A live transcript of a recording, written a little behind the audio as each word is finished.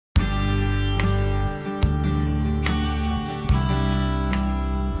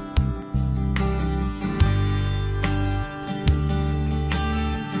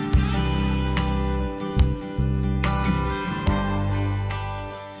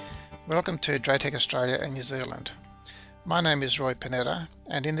Welcome to DrayTek Australia and New Zealand. My name is Roy Panetta,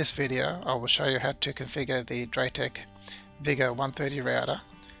 and in this video I will show you how to configure the DrayTek Vigor130 router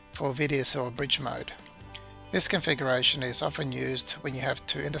for VDSL bridge mode. This configuration is often used when you have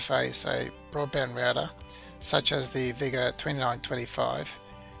to interface a broadband router such as the Vigor130,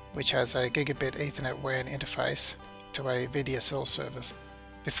 which has a gigabit Ethernet WAN interface to a VDSL service.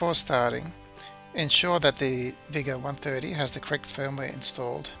 Before starting, ensure that the Vigor130 has the correct firmware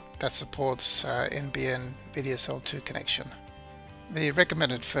installed that supports NBN VDSL2 connection. The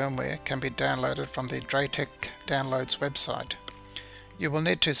recommended firmware can be downloaded from the DrayTek Downloads website. You will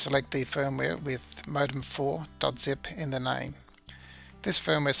need to select the firmware with modem4.zip in the name. This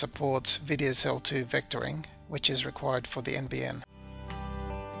firmware supports VDSL2 vectoring, which is required for the NBN.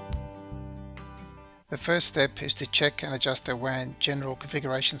 The first step is to check and adjust the WAN General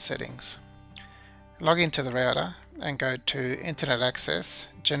Configuration settings. Log into the router and go to Internet Access,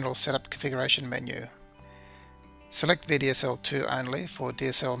 General Setup Configuration menu. Select VDSL2 only for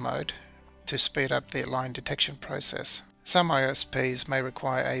DSL mode to speed up the line detection process. Some ISPs may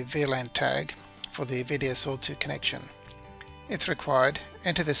require a VLAN tag for the VDSL2 connection. If required,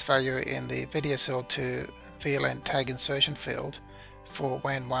 enter this value in the VDSL2 VLAN tag insertion field for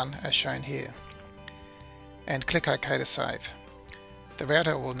WAN 1 as shown here, and click OK to save. The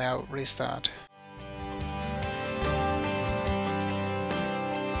router will now restart.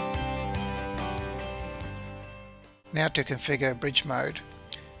 Now to configure bridge mode,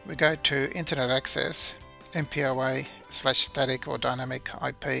 we go to Internet Access, MPOA/static or dynamic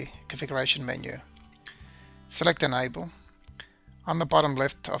IP configuration menu. Select Enable. On the bottom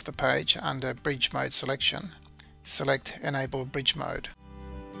left of the page under Bridge Mode selection, select Enable Bridge Mode.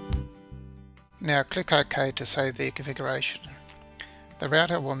 Now click OK to save the configuration. The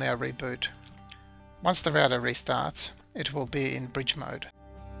router will now reboot. Once the router restarts, it will be in bridge mode.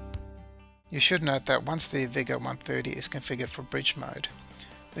 You should note that once the Vigor130 is configured for bridge mode,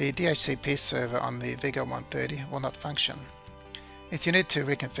 the DHCP server on the Vigor130 will not function. If you need to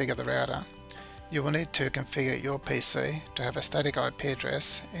reconfigure the router, you will need to configure your PC to have a static IP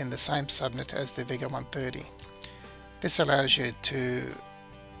address in the same subnet as the Vigor130. This allows you to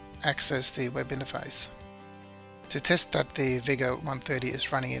access the web interface. To test that the Vigor130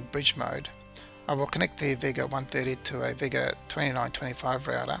 is running in bridge mode, I will connect the Vigor130 to a Vigor2925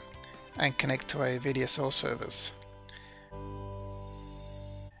 router and connect to a VDSL service.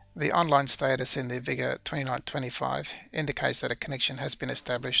 The online status in the Vigor2925 indicates that a connection has been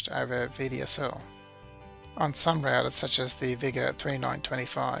established over VDSL. On some routers such as the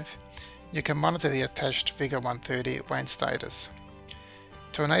Vigor2925, you can monitor the attached Vigor130 WAN status.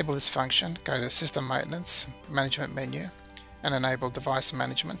 To enable this function, go to System Maintenance, Management menu and enable Device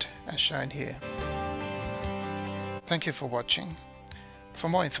Management as shown here. Thank you for watching. For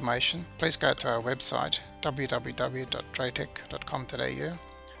more information, please go to our website www.draytek.com.au,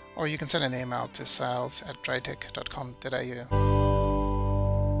 or you can send an email to sales@draytek.com.au.